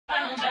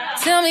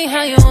Tell me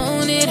how you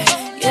want it,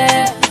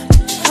 yeah.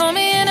 Call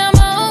me and I'm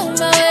on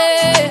my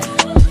way.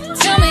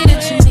 Tell me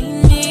that you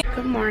need me.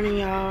 Good morning,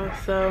 y'all.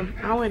 So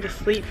I went to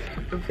sleep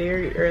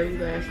very early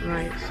last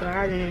night, so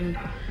I didn't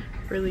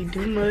really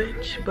do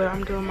much, but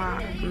I'm doing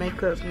my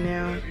makeup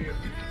now.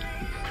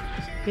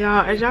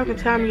 Y'all, as y'all can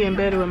tell, I'm getting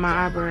better with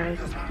my eyebrows.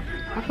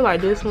 I feel like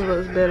this one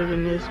looks better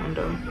than this one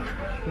though,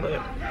 but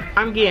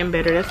I'm getting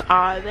better. That's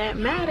all that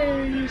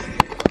matters.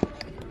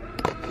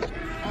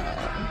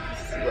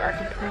 Let's see where I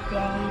can put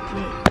y'all.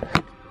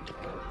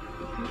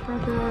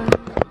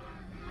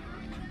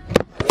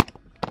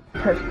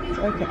 Perfect.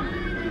 Okay.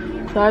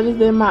 So I just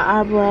did my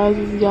eyebrows,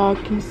 as y'all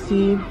can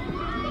see.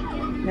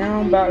 Now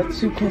I'm about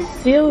to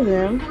conceal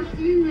them.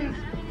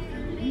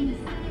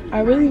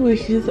 I really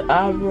wish this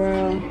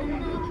eyebrow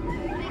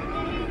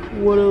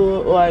would have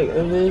looked like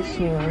this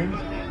one.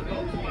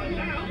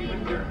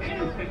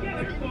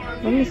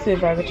 Let me see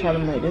if I can try to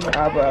make this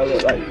eyebrow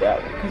look like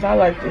that one, because I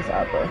like this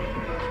eyebrow.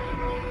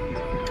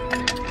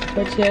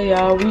 But yeah,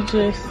 y'all, we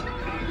just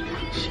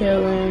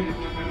chilling.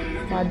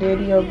 My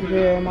daddy over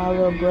there and my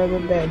little brother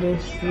back there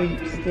asleep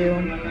still.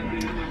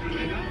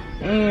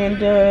 And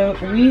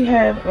we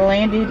have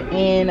landed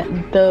in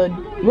the,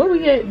 where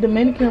we at?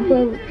 Dominican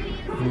Republic?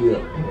 Yeah.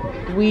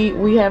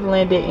 We have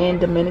landed in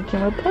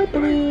Dominican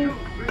Republic.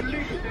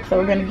 So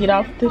we're gonna get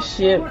off the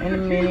ship in a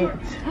minute.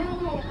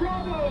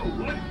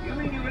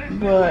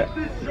 But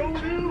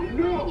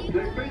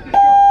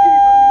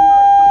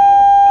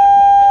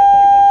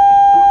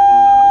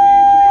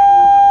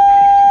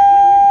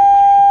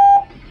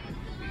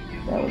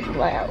that was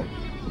loud.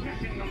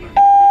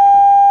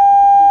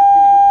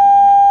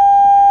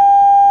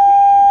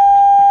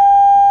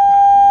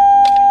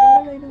 What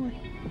are they doing?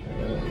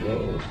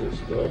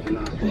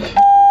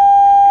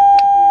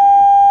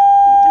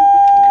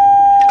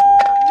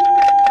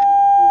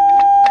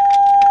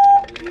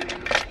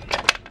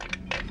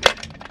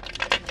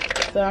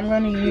 So I'm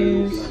going to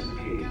use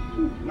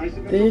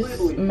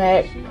this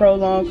MAC Pro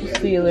Long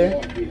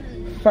Concealer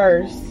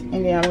first,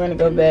 and then I'm going to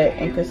go back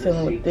and conceal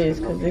it with this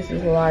because this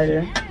is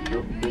lighter.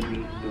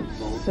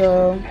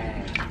 So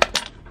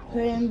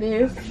putting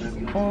this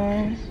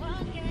on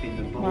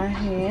my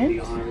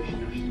hand.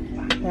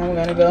 Now I'm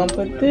going to go and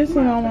put this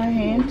one on my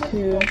hand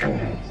too.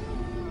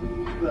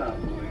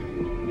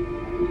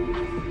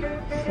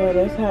 So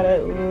that's how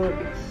that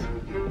looks.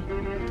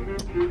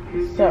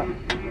 So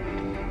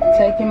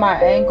taking my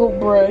angled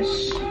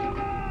brush,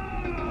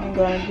 I'm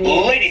gonna do.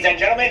 Ladies and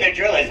gentlemen, the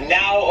drill is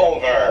now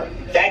over.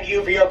 Thank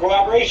you for your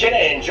cooperation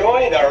and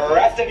enjoy the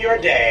rest of your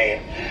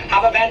day.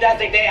 Have a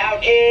fantastic day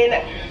out in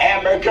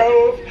Amber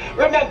Cove.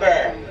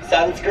 Remember,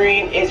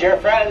 sunscreen is your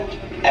friend,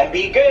 and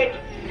be good,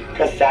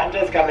 because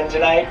Santa's coming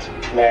tonight.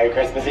 Merry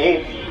Christmas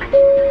Eve.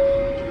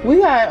 We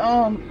got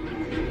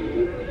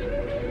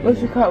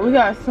what's it called? We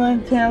got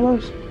suntan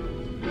lotion.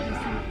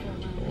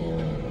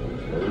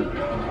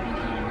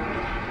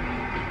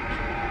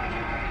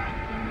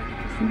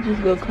 You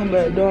just gonna come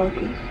back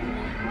darker.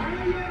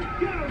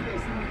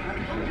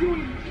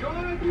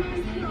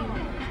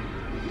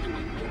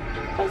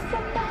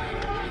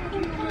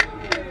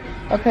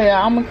 Okay,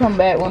 I'm gonna come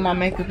back when my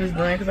makeup is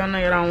done because I know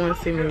y'all don't want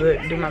to see me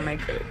do my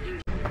makeup.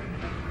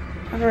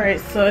 Alright,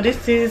 so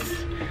this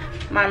is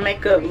my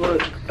makeup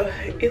look.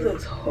 It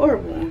looks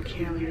horrible on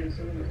camera.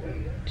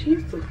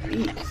 Jeez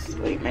Louise.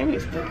 Wait, maybe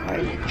it's the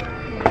light.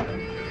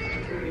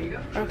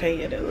 Okay,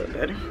 yeah, that look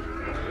better.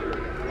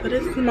 So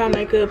this is my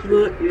makeup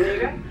look.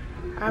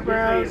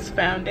 Eyebrows,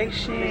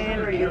 foundation,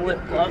 and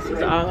lip gloss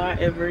is all I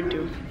ever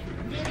do.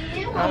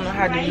 I don't know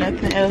how to do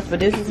nothing else, but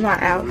this is my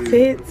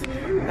outfit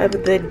of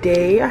the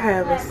day. I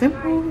have a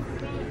simple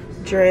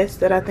dress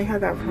that I think I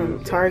got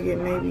from Target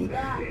maybe,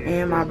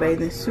 and my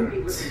bathing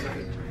suit.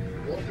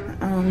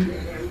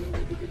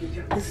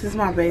 This is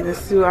my bathing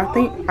suit. I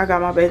think I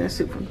got my bathing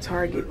suit from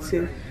Target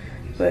too,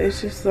 but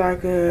it's just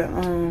like a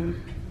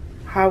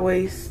high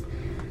waist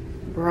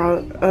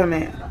bra.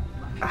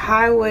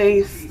 High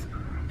waist,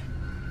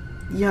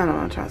 y'all know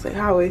what I'm trying to say,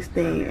 high waist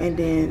thing, and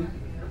then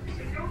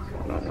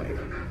hold on, wait.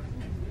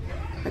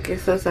 Okay,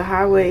 so it's a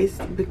high waist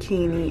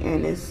bikini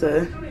and it's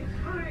a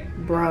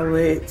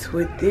bralette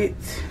with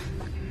it.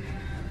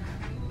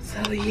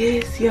 So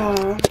yes,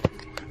 y'all,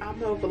 I'm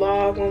gonna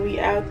vlog when we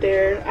out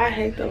there. I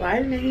hate the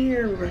lighting in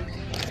here, but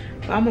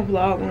I'm gonna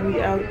vlog when we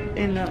out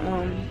in the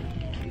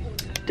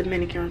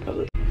Dominican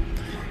Republic.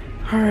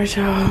 Alright,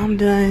 y'all, I'm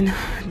done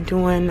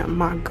doing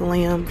my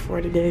glam for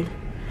today.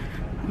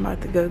 I'm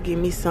about to go get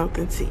me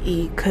something to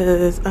eat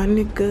because a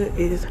nigga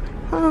is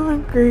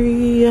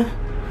hungry.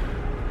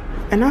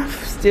 And I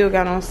still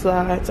got on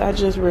slides. I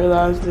just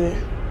realized it.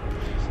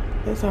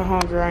 That's how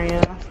hungry I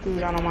am. I still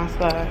got on my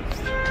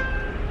slides.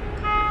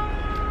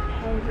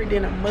 Hungry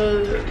than a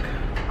mug.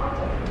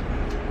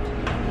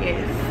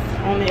 Yes.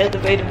 On the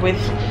elevator with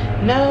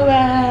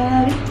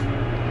nobody.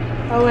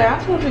 Oh wait, I'm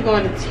supposed to be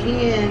going to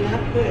 10.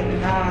 I put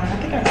 9. I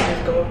think I can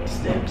just go up the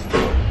steps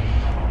too.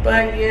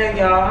 But yeah,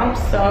 y'all, I'm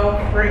so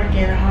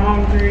freaking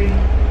hungry.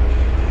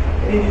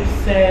 It is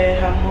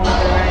sad how hungry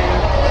I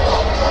am.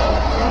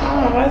 I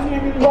don't know, why is it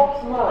making me so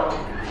slow?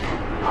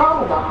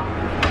 Hold on.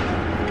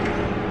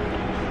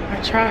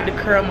 I tried to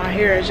curl my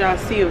hair. As y'all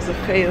see, it was a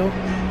fail.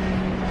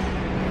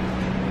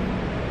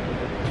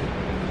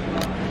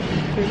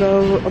 Here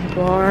go a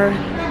bar.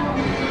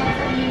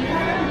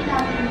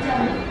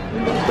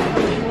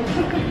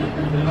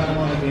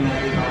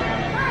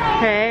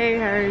 Hey,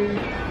 how are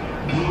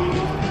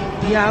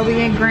you? Y'all,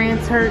 we in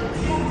Grand Turks,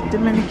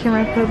 Dominican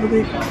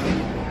Republic.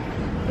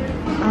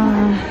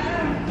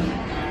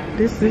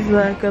 This is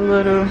like a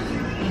little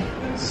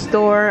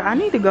store. I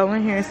need to go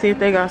in here and see if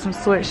they got some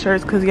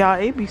sweatshirts, cause y'all,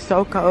 it be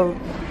so cold.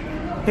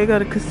 Here go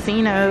the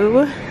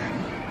casino.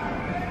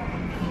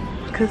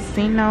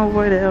 Casino,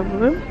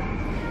 whatever.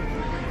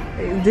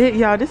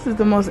 Y'all, this is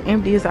the most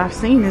emptiest I've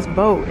seen this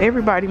boat.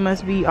 Everybody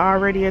must be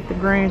already at the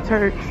Grand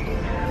Turks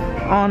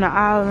on the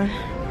island.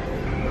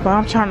 But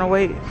I'm trying to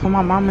wait for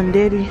my mama and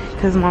daddy,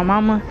 because my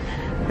mama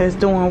is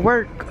doing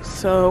work.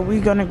 So we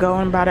gonna go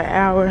in about an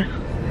hour.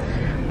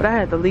 But I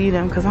had to leave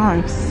them because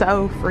I'm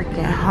so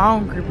freaking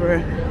hungry,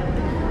 bro.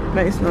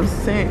 Makes no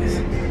sense.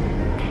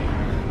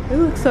 It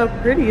looks so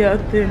pretty out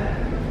there.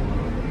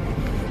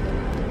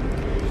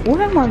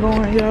 Where am I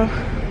going, y'all?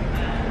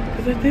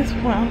 Because at this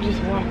point, I'm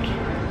just walking.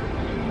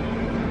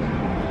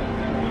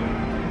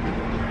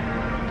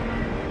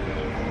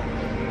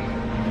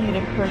 I need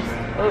to press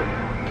up.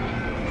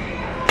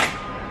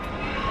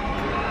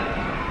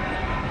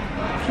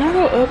 Can I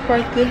go up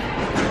right there?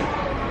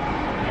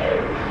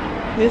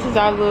 This is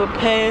our little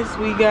pass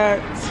we got.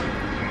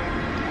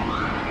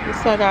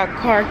 It's like our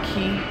car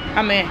key.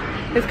 I mean,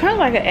 it's kind of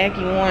like an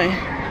Ackie one.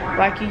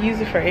 Like you use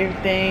it for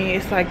everything.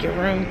 It's like your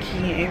room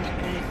key and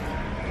everything.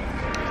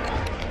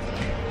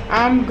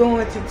 I'm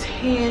going to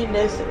 10.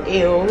 That's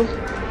L.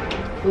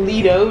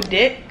 Lido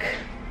deck.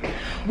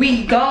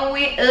 We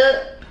going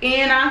up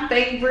in our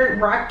favorite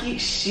rocket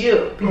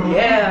ship.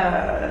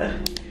 Yeah.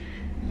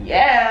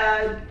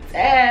 Yeah.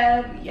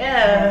 Tab.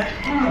 Yeah.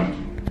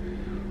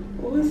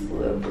 Oh, it's a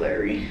little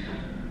blurry.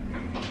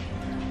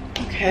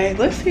 Okay,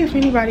 let's see if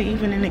anybody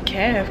even in the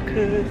cab,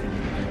 cause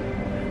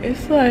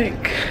it's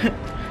like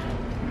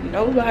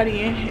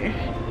nobody in here.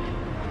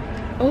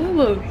 Oh,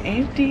 look,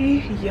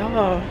 empty.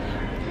 Y'all,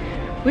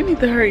 we need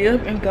to hurry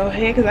up and go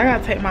ahead, cause I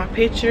gotta take my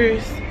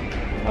pictures.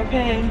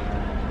 Okay,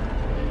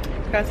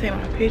 gotta take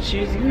my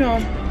pictures. You know,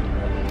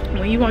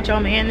 when you want your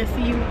man to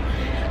see you,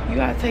 you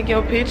gotta take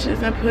your pictures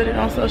and put it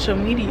on social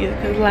media,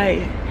 cause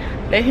like,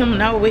 let him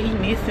know what he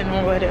missing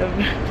or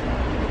whatever.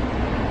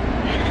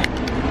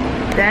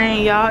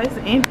 Dang, y'all, it's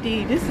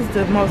empty. This is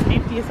the most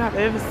emptiest I've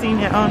ever seen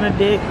it on a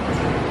deck.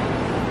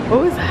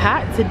 Oh, it's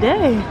hot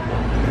today.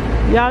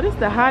 Y'all, this is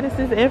the hottest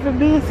it's ever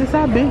been since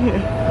I've been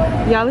here.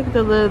 Y'all, look at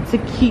the little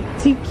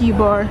tiki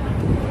bar.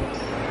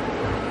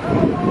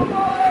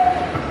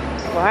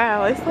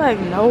 Wow, it's like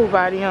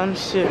nobody on the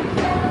ship.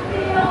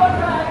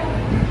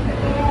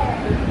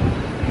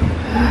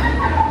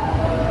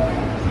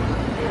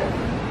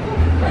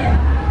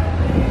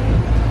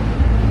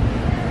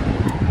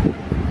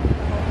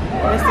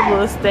 That's the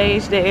little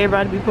stage that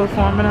everybody be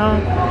performing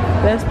on.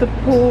 That's the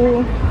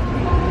pool.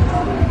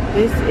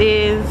 This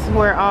is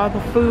where all the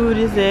food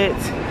is at.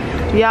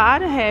 Y'all, I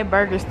done had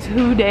burgers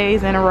 2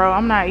 days in a row.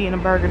 I'm not eating a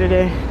burger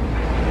today.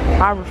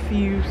 I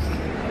refuse.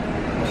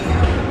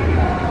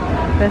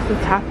 That's the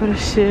top of the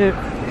ship.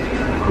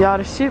 Y'all,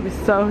 the ship is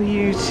so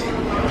huge.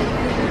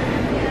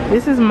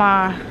 This is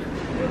my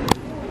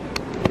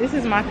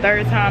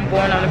third time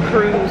going on a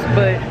cruise,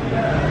 but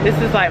this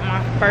is like my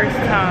first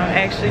time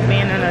actually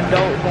being an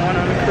adult going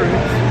on a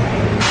cruise.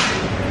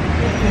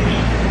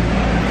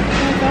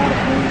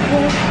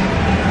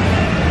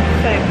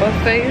 Okay,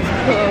 buffet is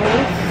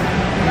closed.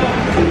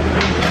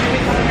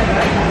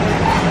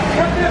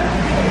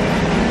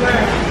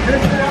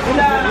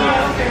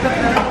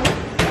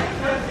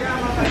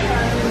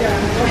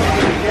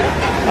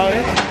 Oh,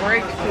 that's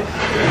breakfast.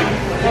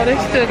 Oh, they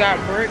still got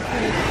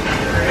breakfast.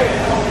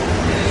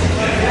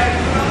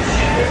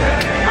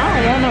 I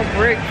don't want no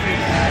breakfast.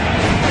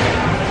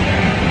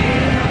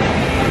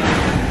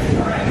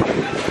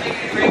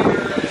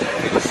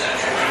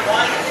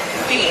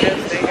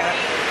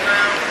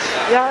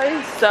 Y'all,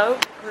 it's so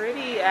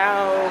pretty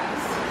out.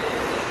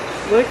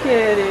 Look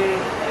at it.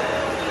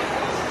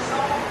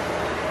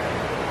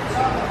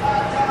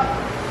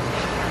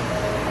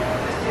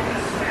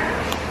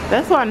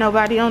 That's why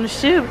nobody on the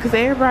ship, because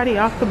everybody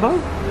off the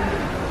boat.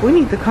 We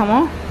need to come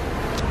on.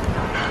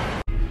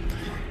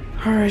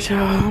 Alright, y'all,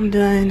 I'm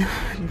done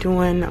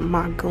doing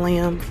my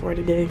glam for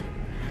today.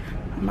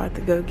 I'm about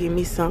to go get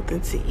me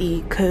something to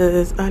eat,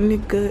 because a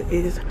nigga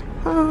is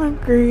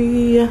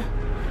hungry.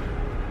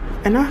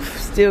 And I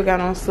still got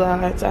on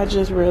slides. I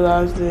just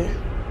realized it.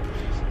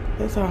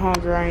 That's how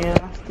hungry I am.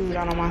 I still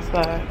got on my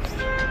slides.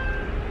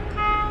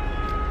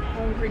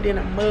 Hungry than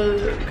a mug.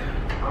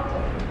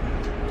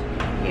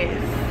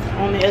 Yes,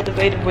 on the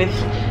elevator with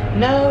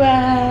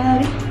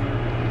nobody.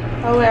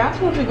 Oh wait, I'm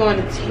supposed to be going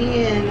to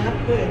 10. I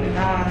put 9. I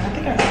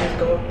think I should just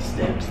go up the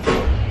steps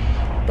too.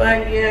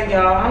 But yeah,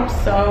 y'all, I'm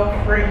so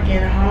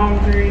freaking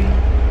hungry.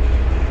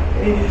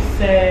 It is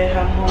sad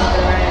how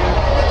hungry I am.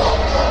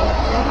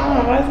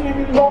 Why is it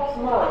making me so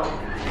small?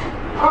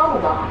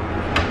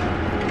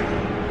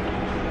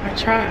 I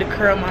tried to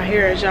curl my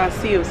hair. As y'all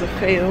see, it was a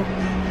fail.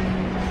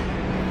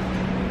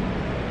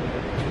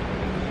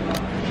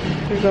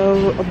 Here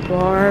go a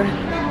bar.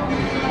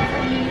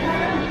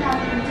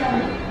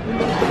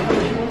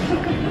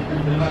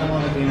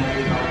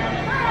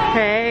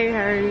 Hey,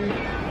 how are you?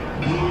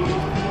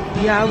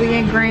 Y'all, we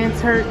in Grand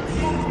Turks,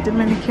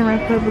 Dominican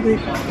Republic.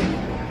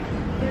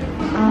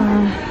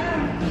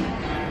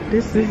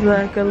 This is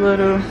like a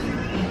little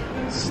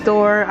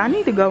store. I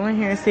need to go in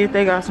here and see if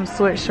they got some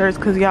sweatshirts,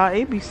 cause y'all,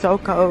 it be so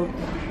cold.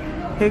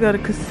 Here go the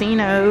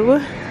casino.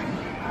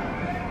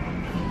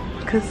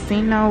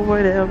 Casino,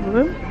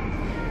 whatever.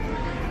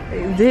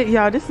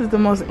 Y'all, this is the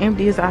most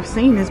emptiest I've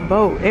seen this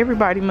boat.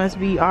 Everybody must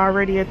be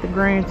already at the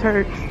Grand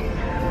Turks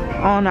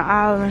on the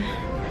island.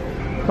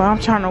 But I'm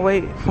trying to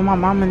wait for my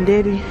mama and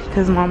daddy,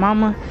 because my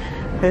mama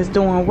is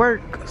doing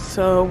work.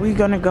 So we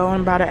gonna go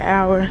in about an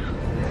hour.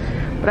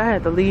 But I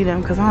had to leave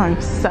them because I'm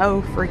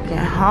so freaking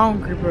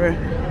hungry, bro.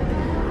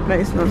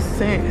 Makes no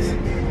sense.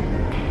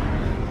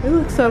 It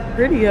looks so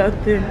pretty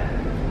out there.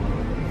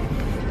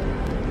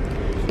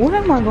 Where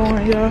am I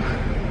going, y'all?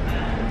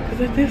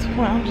 Because at this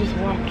point, I'm just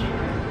walking.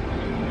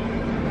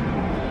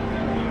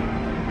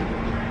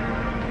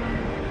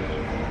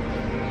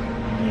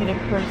 I need to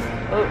press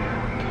up.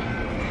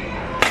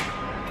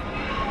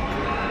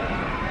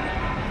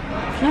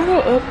 Can I go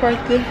up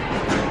right there?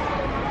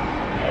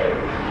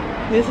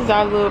 This is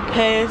our little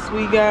pass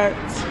we got.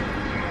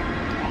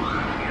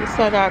 It's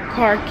like our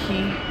car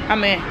key. I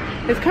mean,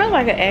 it's kind of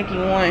like an Ackie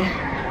one.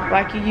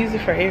 Like you use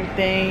it for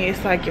everything.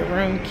 It's like your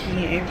room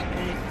key and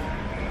everything.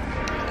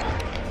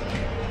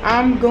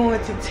 I'm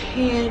going to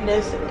 10,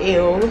 that's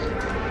L.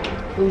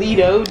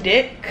 Lido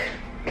deck.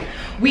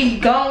 We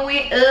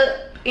going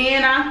up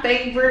in our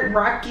favorite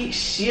rocket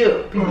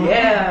ship.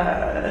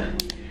 Yeah.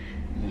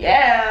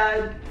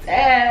 Yeah.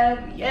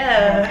 Tab.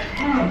 Yeah.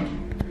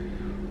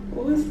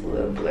 Oh, it's a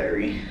little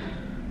blurry.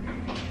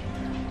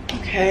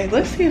 Okay,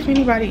 let's see if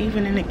anybody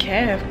even in the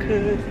cab,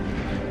 cause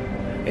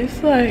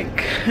it's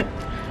like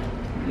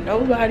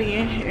nobody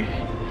in here.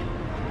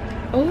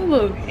 Oh,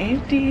 look,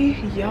 empty.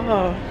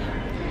 Y'all,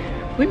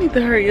 we need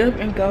to hurry up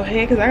and go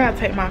ahead, cause I gotta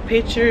take my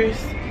pictures.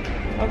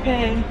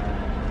 Okay,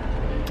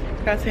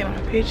 gotta take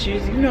my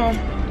pictures. You know,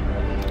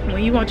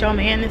 when you want your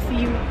man to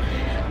see you,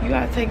 you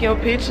gotta take your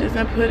pictures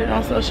and put it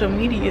on social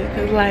media,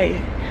 cause like,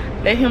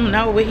 let him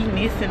know what he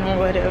missing or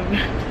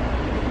whatever.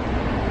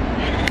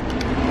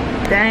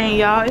 Dang,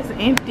 y'all, it's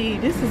empty.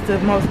 This is the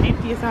most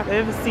emptiest I've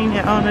ever seen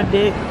it on a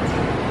deck.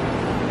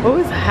 Oh,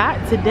 it's hot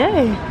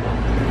today.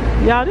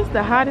 Y'all, this is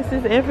the hottest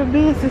it's ever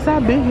been since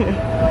I've been here.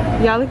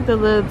 Y'all, look at the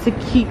little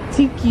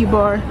tiki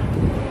bar.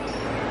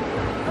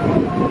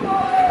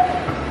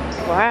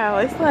 Wow,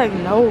 it's like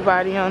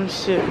nobody on the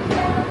ship.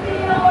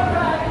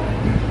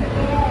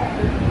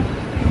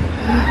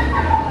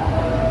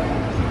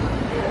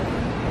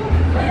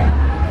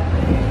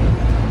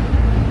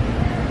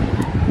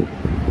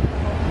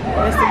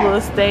 That's the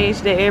little stage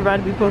that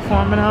everybody be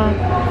performing on.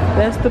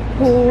 That's the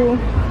pool.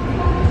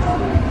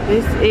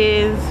 This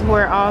is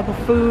where all the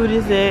food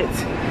is at.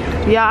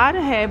 Y'all, I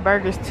done had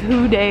burgers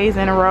 2 days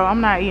in a row.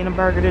 I'm not eating a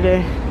burger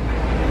today.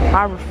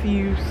 I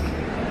refuse.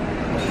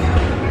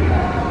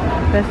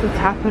 That's the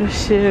top of the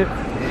ship.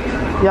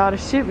 Y'all, the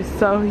ship is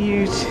so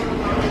huge.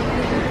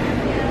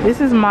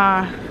 This is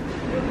my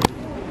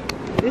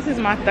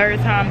third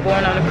time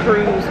going on a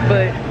cruise,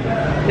 but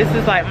this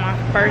is like my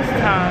first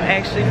time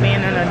actually being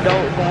an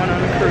adult going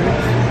on a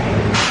cruise.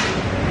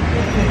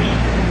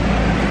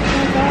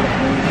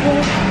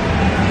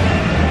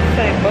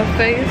 Okay,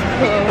 buffet is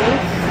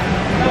closed.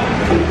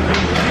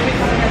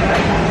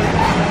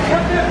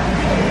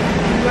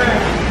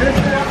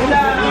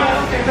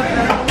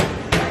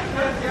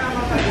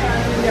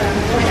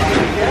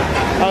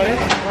 Oh,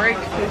 that's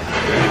breakfast.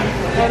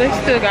 Oh, they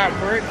still got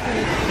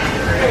breakfast.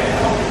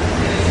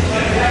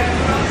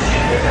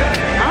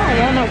 I don't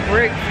want no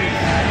breakfast.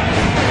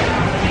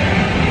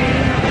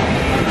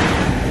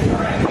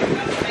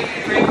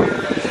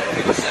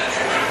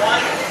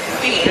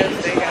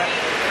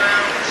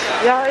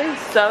 Y'all,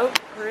 it's so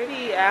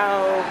pretty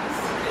out.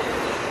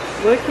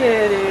 Look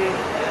at it.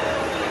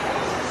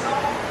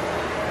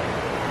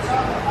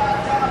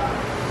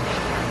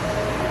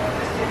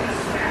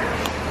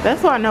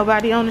 That's why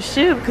nobody on the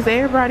ship, because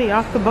everybody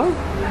off the boat.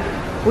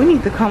 We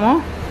need to come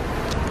on.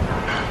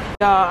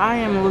 Y'all, I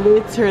am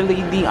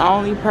literally the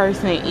only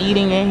person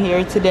eating in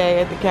here today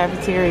at the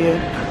cafeteria.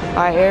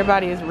 Like,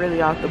 everybody is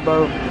really off the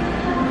boat.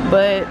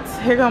 But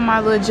here go my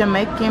little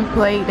Jamaican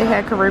plate. They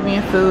had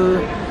Caribbean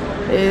food.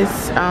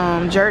 It's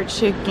jerk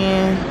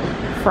chicken,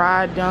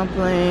 fried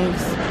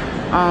dumplings,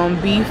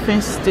 beef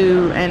and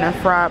stew, and a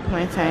fried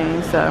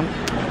plantain. So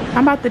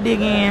I'm about to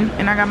dig in,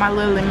 and I got my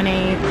little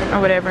lemonade or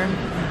whatever.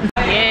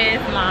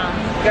 Yes, mom.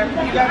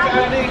 You got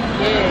your ID?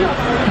 Yes.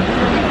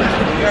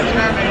 You got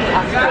your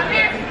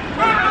ID?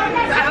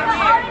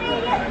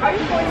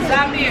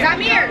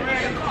 Samir.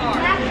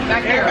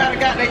 Everybody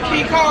got their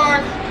key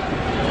card?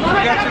 You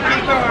got your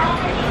key card?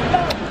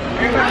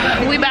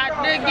 We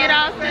about to get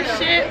off the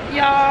ship,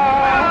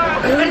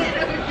 y'all.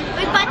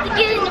 We about to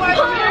get in the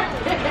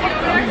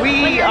pool. We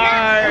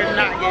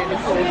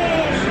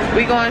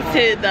We going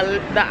to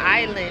the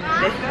island.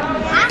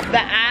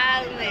 The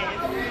island.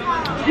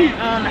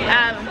 On the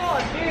island.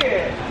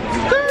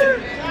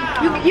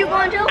 You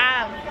going to? No.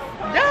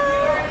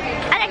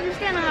 I think you're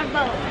standing on a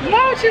boat.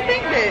 Why would you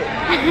think that?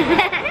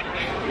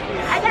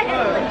 I thought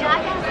that's what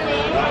Josh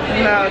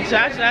said. No,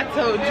 Josh, I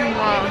told you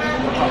wrong.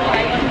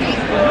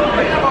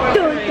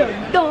 Dun, dun,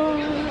 dun.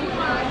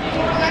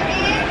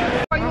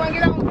 You want to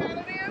get on the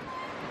panel then?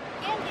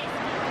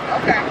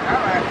 Okay,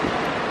 alright.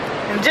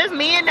 Just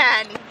me and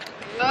Nani.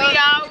 We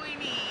all we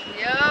need.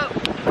 Yup.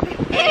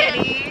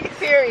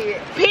 Period.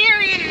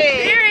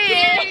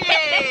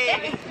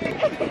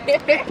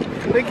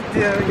 Look at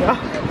them, y'all.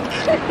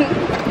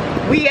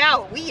 We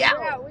out.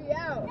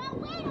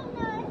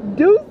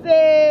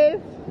 Deuces.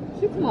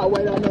 She come on,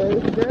 wait on us.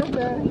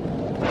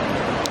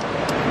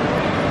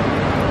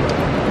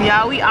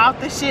 Y'all, we off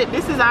the ship.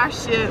 This is our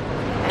ship.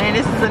 And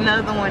this is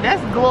another one.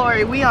 That's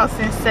Glory. We on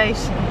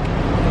Sensation.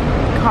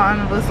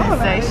 Carnival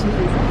Sensation.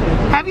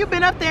 Have you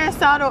been up there and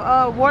saw the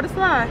water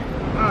slide?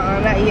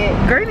 Not yet.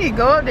 Girl, you need to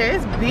go up there.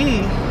 It's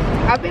big.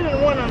 I've been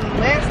in one on the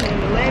last one.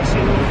 The last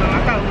year, so I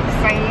thought it was the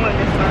same one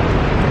this time.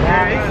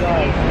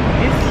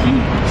 It's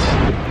huge.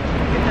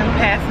 It's them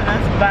passing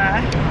us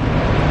by.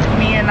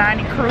 Me and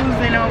Nani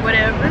cruising or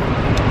whatever.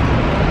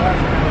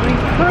 We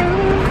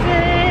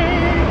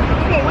cruising.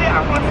 Well, we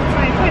all going to the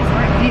same place,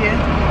 right? Yeah.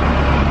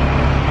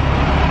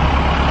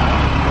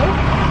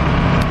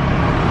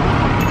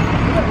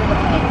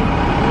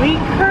 We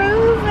cruising.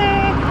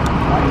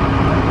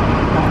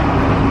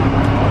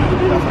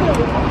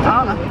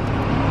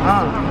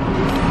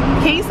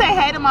 Can you say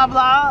hey to my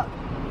vlog?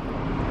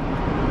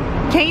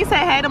 Can you say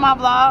hey to my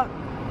vlog?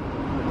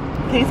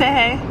 Can you say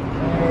hey?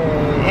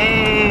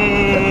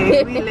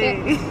 Hey, we lit.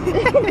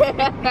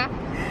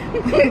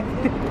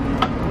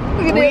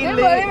 Look at them,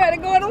 they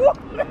better go in the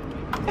water.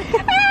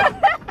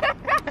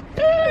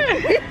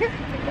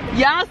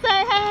 Y'all say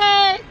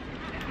hey.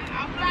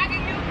 I'm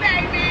vlogging you,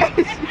 baby.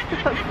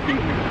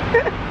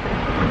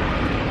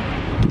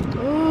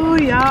 Oh,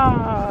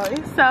 y'all,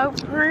 it's so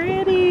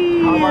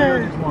pretty. How are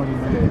you this morning,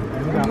 man?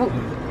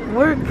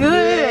 We're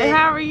good. Yeah.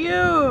 How are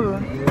you?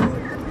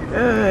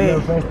 Good.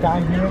 Your first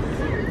time here?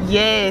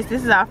 Yes,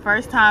 this is our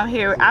first time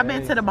here. I've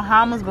been to the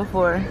Bahamas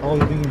before. Oh,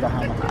 you've been in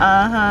Bahamas.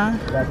 Uh-huh.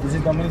 This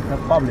is Dominican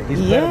Republic.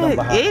 It's better than Yeah,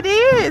 Bahamas. it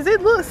is.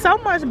 It looks so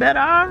much better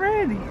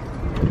already.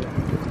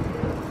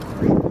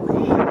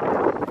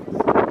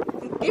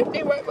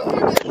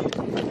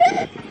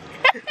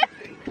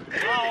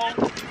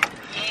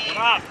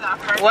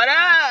 What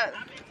up?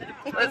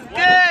 What's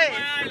good?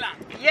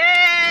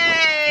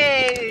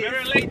 Yay!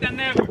 Better late than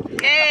never.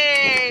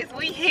 Yes,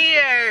 we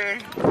here.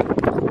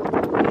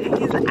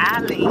 His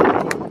island.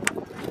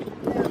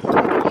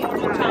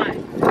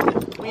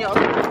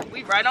 We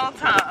right on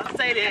time.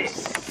 Say that.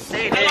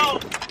 Say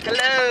that.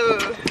 Hello.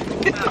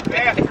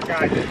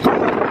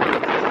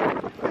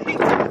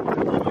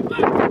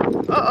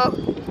 Uh-oh.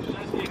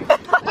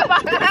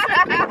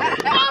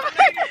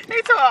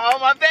 He told me on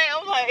my back.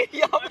 I'm like,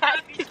 yo,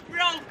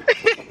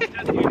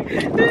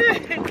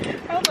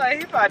 I'm like,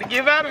 he about to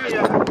give out of me.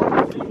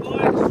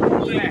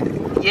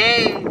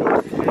 Yeah.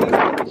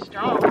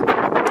 Strong.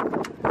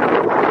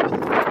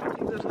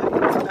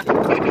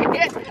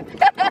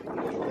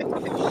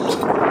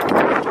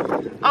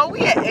 Oh, we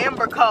at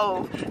Amber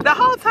Cove. The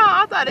whole time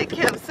I thought it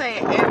kept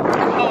saying Amber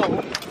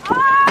Cove.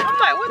 I'm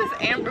like, what is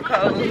Amber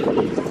Cove?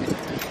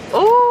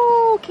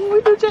 Oh, can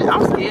we do jet?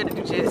 I'm scared to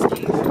do jet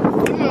skis. We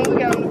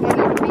got on the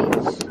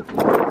beach.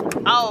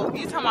 Oh,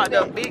 you talking about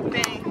the big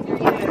thing?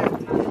 Yeah.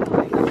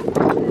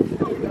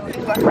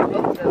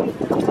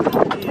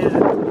 Yeah.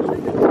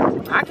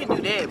 I can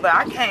do that, but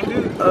I can't do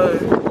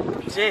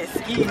jet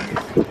skis.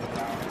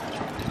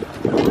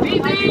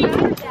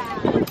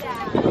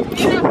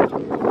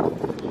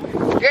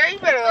 Girl, you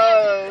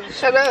better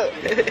shut up.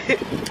 Cause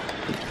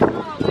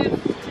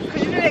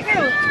you do that,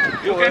 Kayla.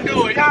 You can do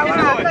it.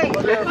 Skyline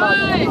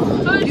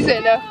thing. You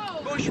said no.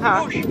 Push,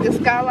 Huh? push. The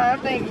skyline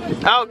thing.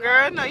 Oh,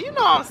 girl, no, you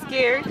know I'm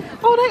scared.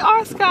 Oh, they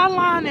are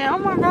skyline now. Oh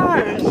my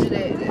gosh.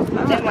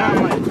 That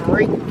line like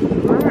great.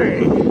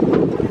 Right.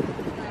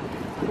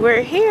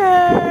 We're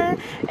here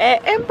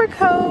at Amber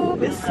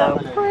Cove. It's so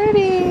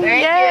pretty.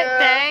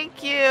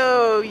 Thank you. Thank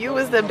you. You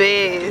was the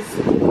best.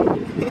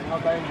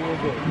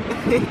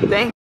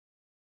 Thank you.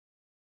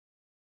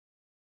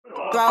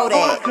 Throw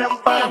that,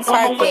 twerk that,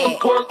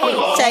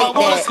 shake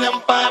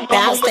that,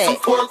 bounce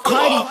that,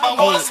 Cardi,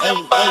 hey.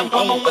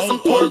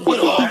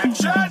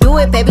 Do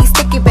it, baby,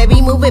 stick it,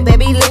 baby, move it,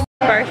 baby.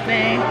 First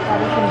thing.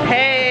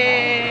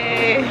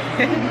 Hey.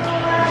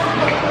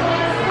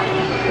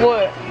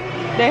 What?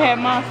 They have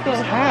monster.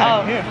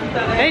 Oh,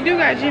 they do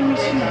got Jimmy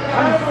Choo.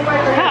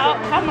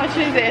 How much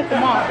is it at the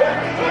mall?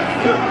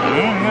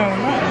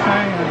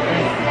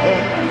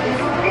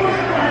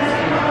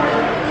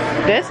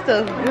 That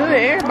stuff good.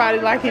 Everybody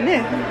liking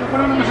it.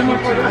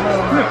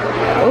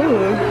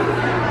 Ooh.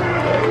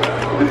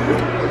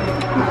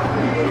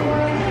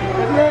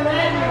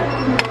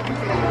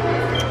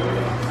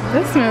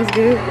 That smells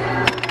good.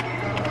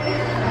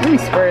 Let me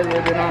spray a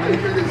little bit on me.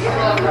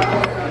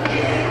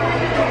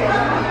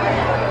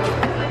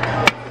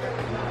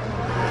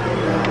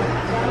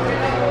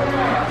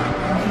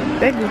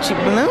 That Gucci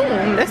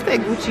bloom. That's that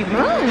Gucci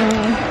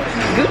bloom.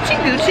 Gucci,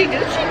 Gucci,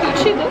 Gucci,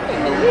 Gucci,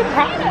 Louis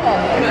Prada.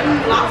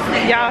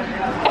 Y'all.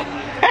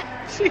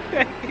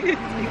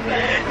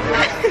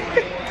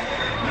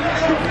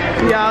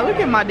 Y'all, look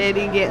at my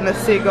daddy getting a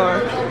cigar.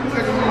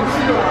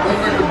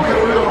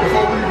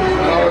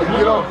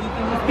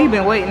 He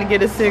been waiting to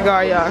get a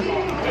cigar, y'all.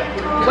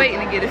 Waiting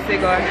to get a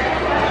cigar.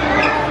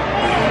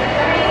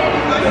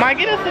 Might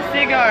get us a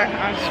cigar.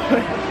 I'm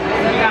sure.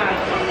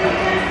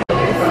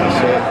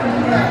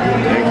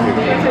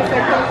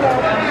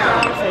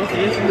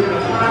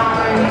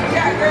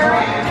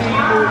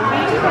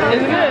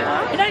 It's good.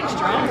 It ain't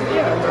strong.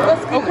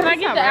 Oh, can I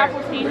get the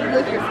apple tea?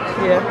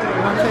 Yeah.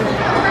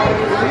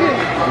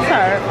 It's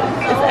alright.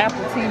 It's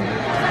apple tea.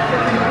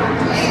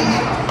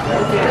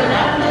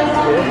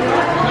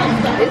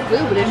 It's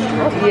good, but it's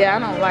strong. Yeah, I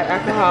don't like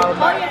alcohol.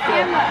 But I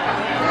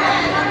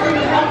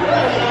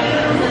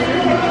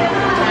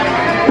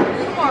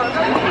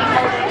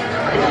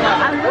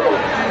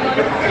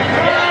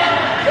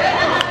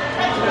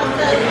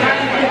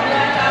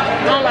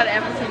don't like the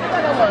apple tea.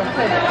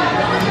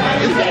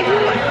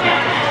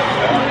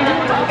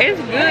 it's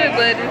good,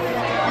 but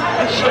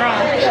it's strong.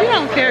 She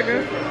don't care,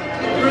 girl. Oh,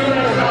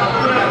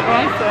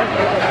 I'm sorry.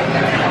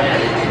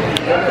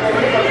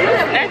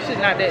 It's actually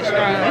not that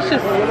strong. It's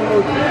just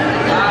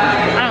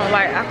I don't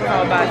like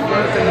alcohol by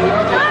itself.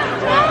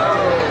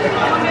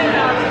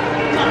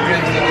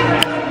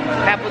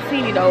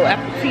 Appletini though,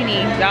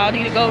 appletini. Y'all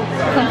need to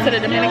come to the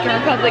Dominican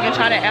Republic and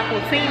try that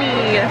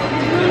appletini.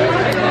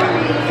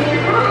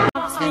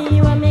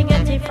 Where me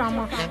get it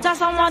from? Just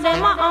some of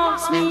them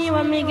ask me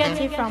where me get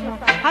it from.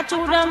 I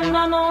told them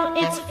no,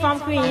 it's from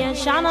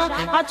creation.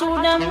 I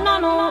told them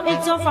no,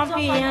 it's from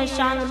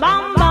creation.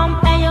 Bam bam,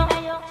 hey yo,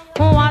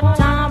 what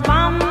a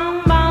bam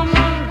bam.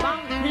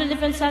 Little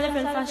different style,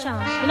 different fashion,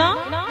 you know?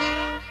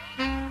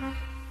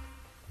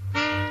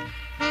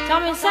 Tell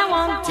me say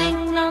one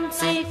thing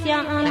Nancy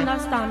can't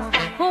understand.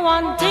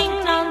 One thing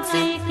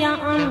Nancy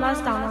can't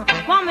understand.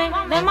 One make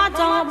them a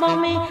talk about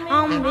me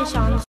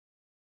ambitions.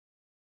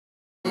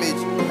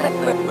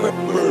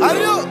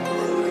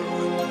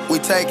 We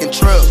taking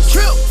trips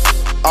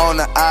on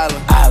the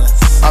island.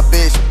 My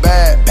bitch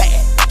bad,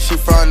 she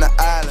from the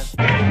island.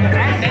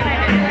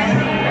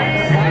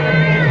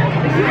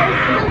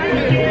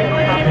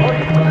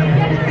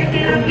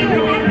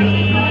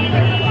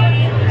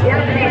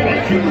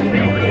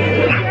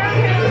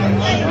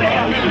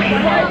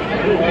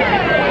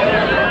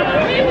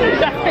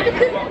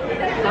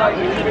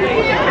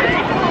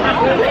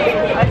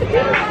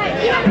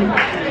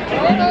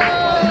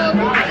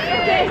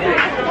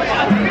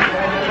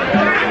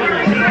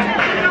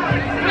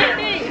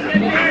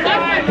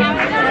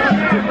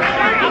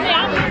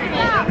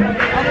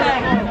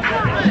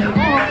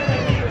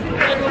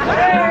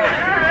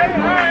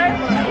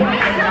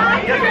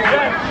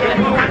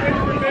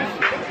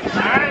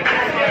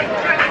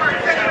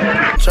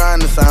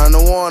 Trying to sign the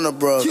Warner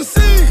Brothers.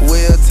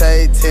 We'll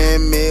take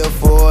 10 mil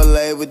for a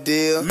labor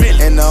deal.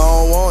 And I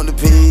don't want the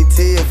PT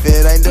if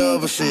it ain't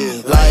double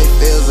shit.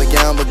 Life is a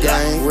gamble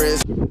game.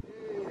 Risk.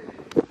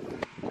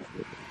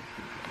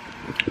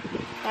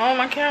 Oh,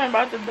 my camera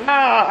about to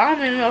die. I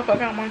don't even know if I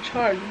got my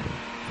charger.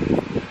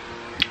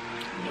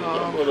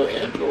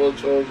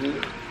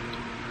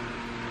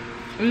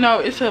 No,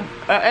 it's a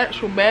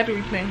actual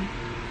battery thing.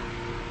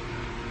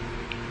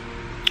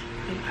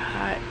 It's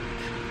hot.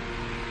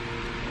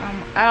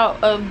 I'm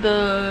out of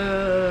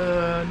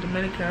the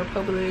Dominican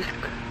Republic.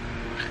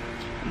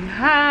 I'm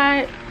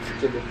hot.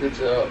 Took a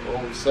picture out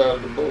on the side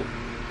of the boat.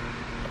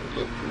 It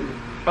looked pretty.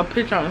 A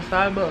picture on the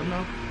side boat?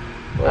 No.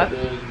 Right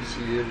there, you can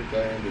see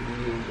everything, the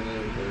views and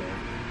everything.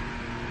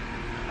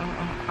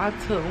 I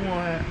took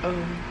one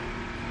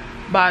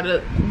by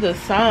the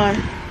sign.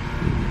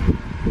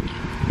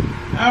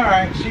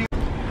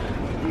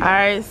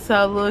 Alright,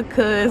 so little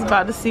cuz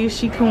about to see if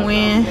she can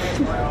win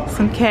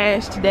some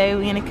cash today.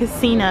 We in a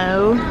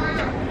casino.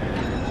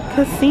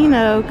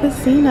 Casino,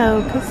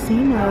 casino,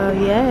 casino,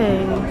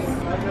 yes.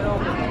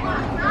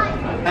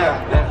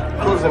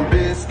 Cruising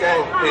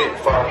Biscayne, hit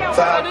from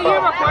top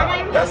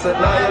up. That's a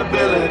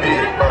liability.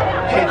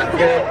 Hit the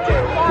game,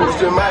 push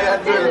to my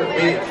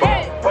adrenaline.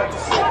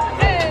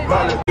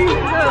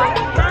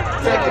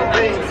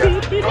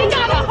 He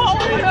got a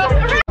hole in her.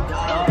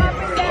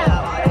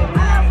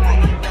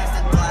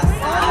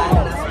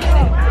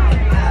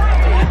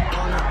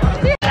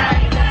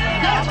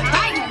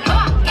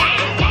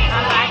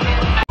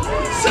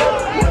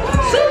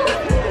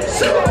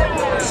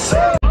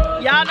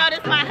 Y'all know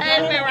this my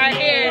husband right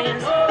here.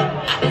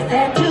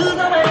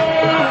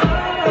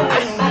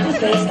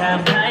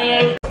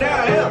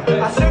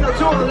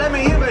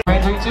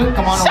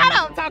 Shut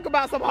up, talk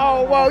about some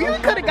old whoa. You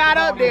could have got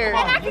up there.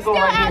 And I can still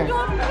outdo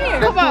him from here.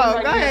 Come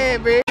on, go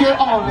ahead, bitch.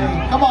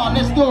 Come on,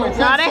 let's do it.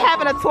 Now they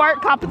having a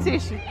twerk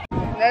competition.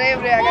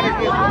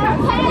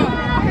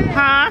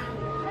 Huh?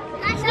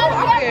 I feel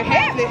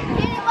heavy.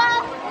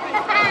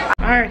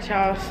 Alright,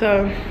 y'all,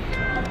 so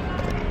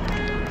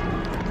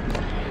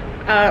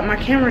my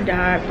camera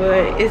died,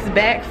 but it's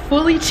back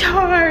fully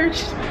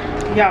charged.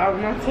 Y'all,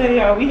 when I tell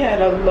y'all, we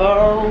had a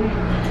long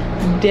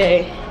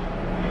day.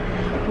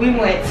 We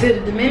went to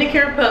the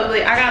Dominican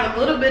Republic. I got a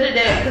little bit of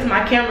that because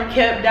my camera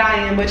kept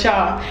dying, but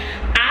y'all,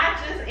 I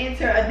just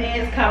entered a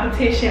dance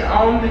competition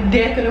on the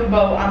deck of the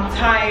boat. I'm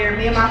tired.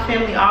 Me and my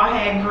family all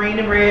had green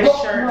and red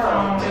shirts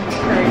on. It was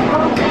crazy.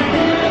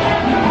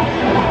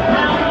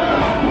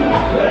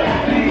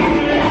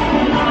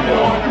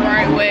 Going the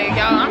right way,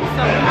 y'all. I'm so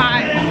hot.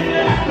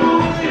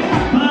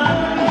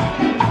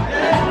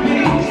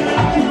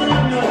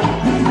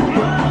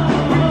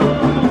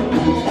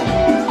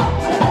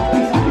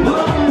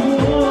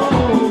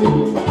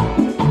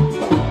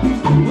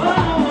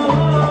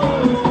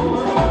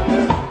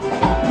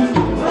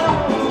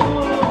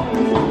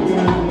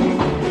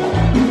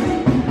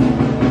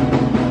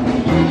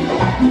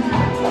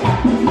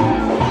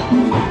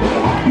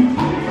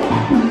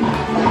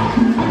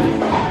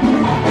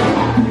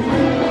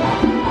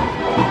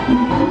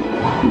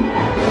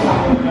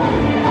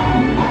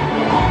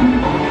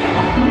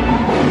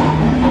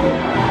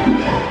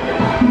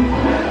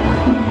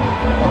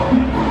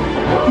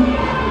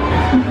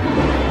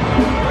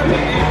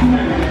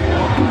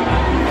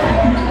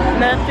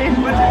 Nothing.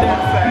 What you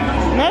doing, sir?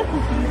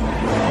 Nothing.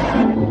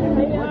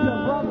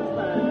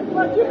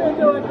 What you been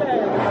doing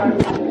there?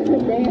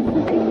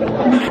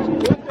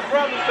 What's your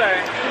brother say?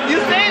 You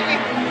see me?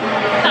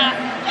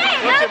 What's your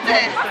brother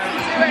say?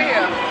 Right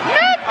here.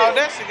 Nothing. Oh,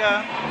 there she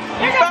go.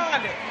 You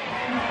found it.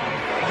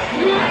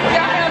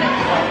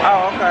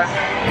 Oh, okay.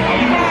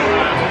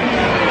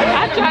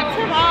 I dropped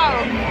him off.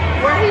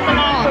 Where he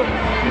belong?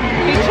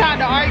 He tried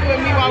to argue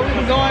with me while we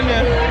were going to.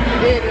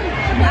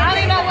 I don't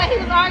even know what he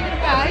was arguing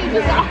about. He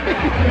just argued.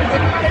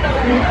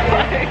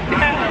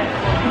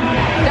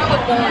 That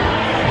was boring.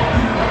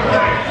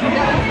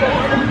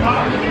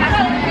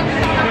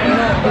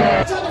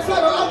 Turn the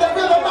flavor of that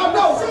rhythm I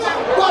know.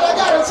 While I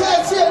got a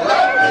chance here,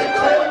 let me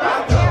go.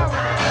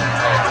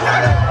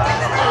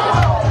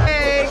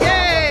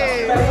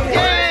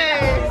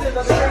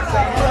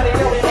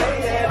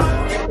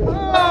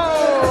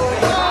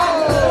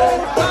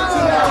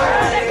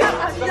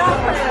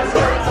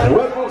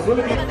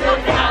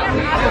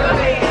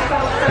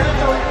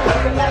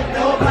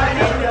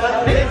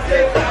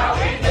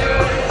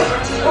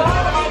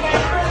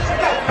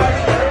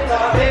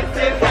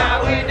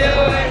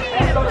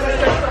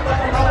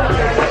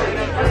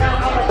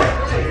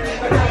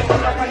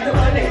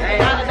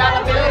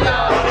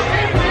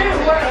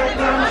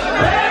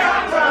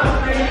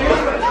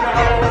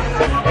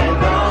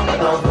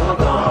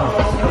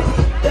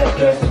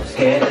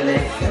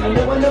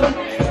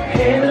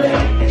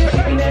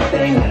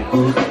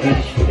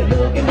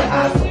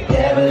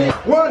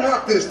 One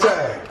hop this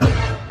time.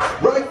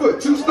 Right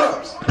foot, 2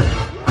 stumps.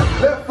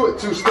 Left foot,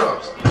 2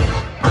 stumps.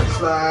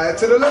 Slide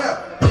to the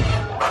left.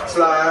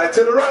 Slide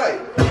to the right.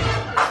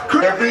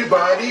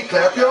 Everybody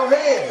clap your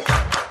hands.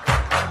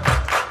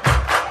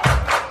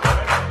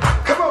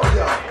 Come on,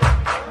 y'all.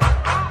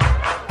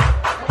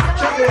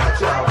 Check it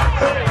out, y'all.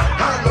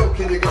 How low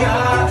can you go?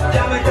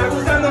 Ya me está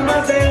gustando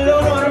más de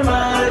lo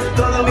normal.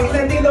 Todo mi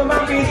sentido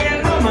va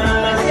pidiendo más.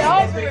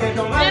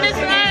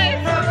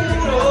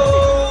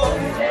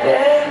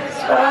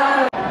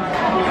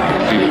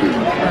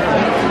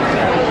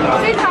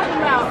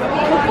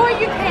 Before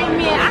you came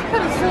in, I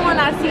could have sworn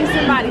I seen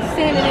somebody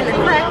standing in the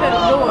crack of the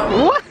door.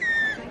 What?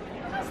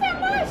 I said,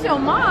 "Where's your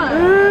mom?"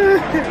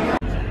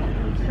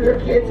 Your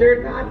kids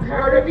are not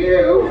proud of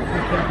you.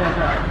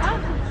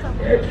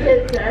 Your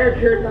kids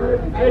are not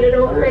invited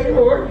over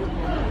anymore.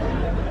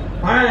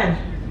 Alright.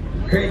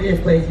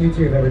 Craziest place you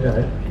two have ever done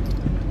it.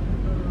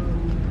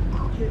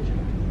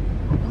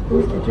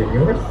 Whose kitchen?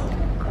 Yours?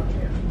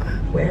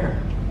 Where?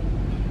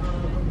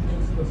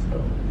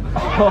 See,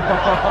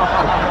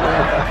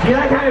 I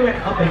kind of went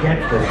up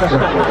against this.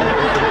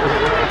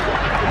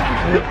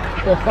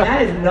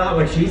 That is not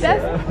what she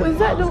said. Was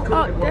that the?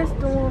 Oh, that's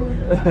the woman.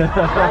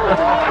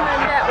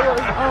 That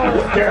was the woman that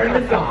was Stirring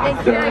the sauce. in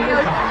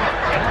karaoke.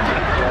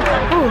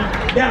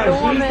 No,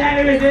 she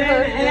said it was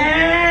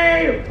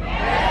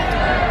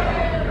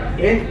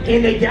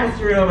in the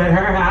guest room at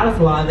her house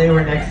while they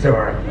were next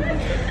door.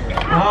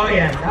 Oh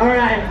yes, all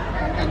right.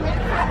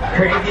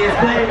 Craziest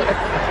place.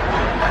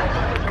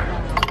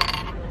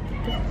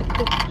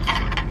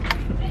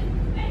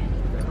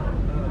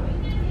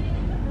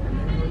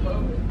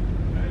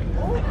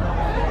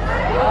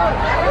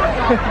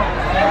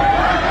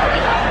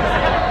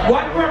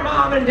 What were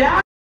Mom and Dad